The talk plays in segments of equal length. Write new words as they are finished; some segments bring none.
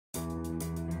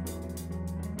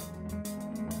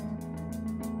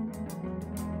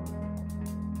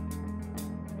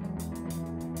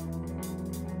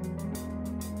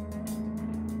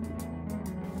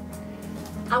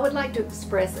I would like to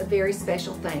express a very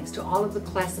special thanks to all of the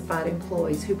classified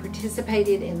employees who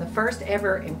participated in the first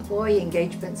ever employee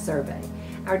engagement survey.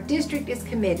 Our district is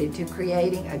committed to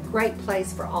creating a great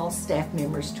place for all staff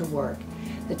members to work.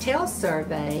 The TEL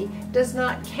survey does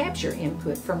not capture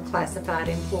input from classified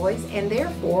employees, and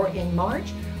therefore in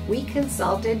March we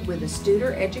consulted with a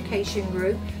Studer Education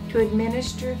Group to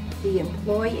administer the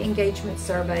employee engagement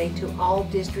survey to all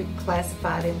district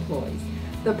classified employees.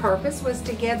 The purpose was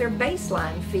to gather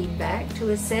baseline feedback to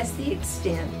assess the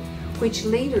extent which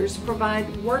leaders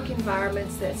provide work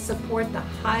environments that support the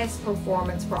highest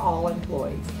performance for all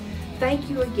employees. Thank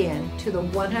you again to the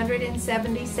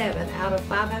 177 out of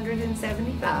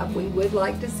 575. We would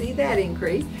like to see that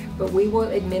increase, but we will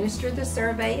administer the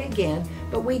survey again.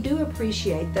 But we do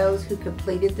appreciate those who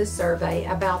completed the survey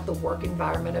about the work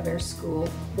environment of our school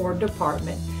or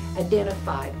department,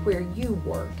 identified where you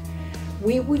work.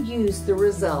 We will use the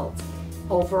results.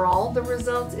 Overall, the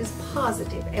results is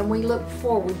positive, and we look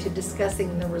forward to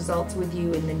discussing the results with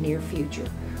you in the near future.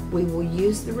 We will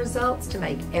use the results to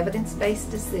make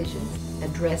evidence-based decisions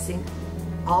addressing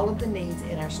all of the needs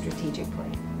in our strategic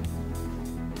plan.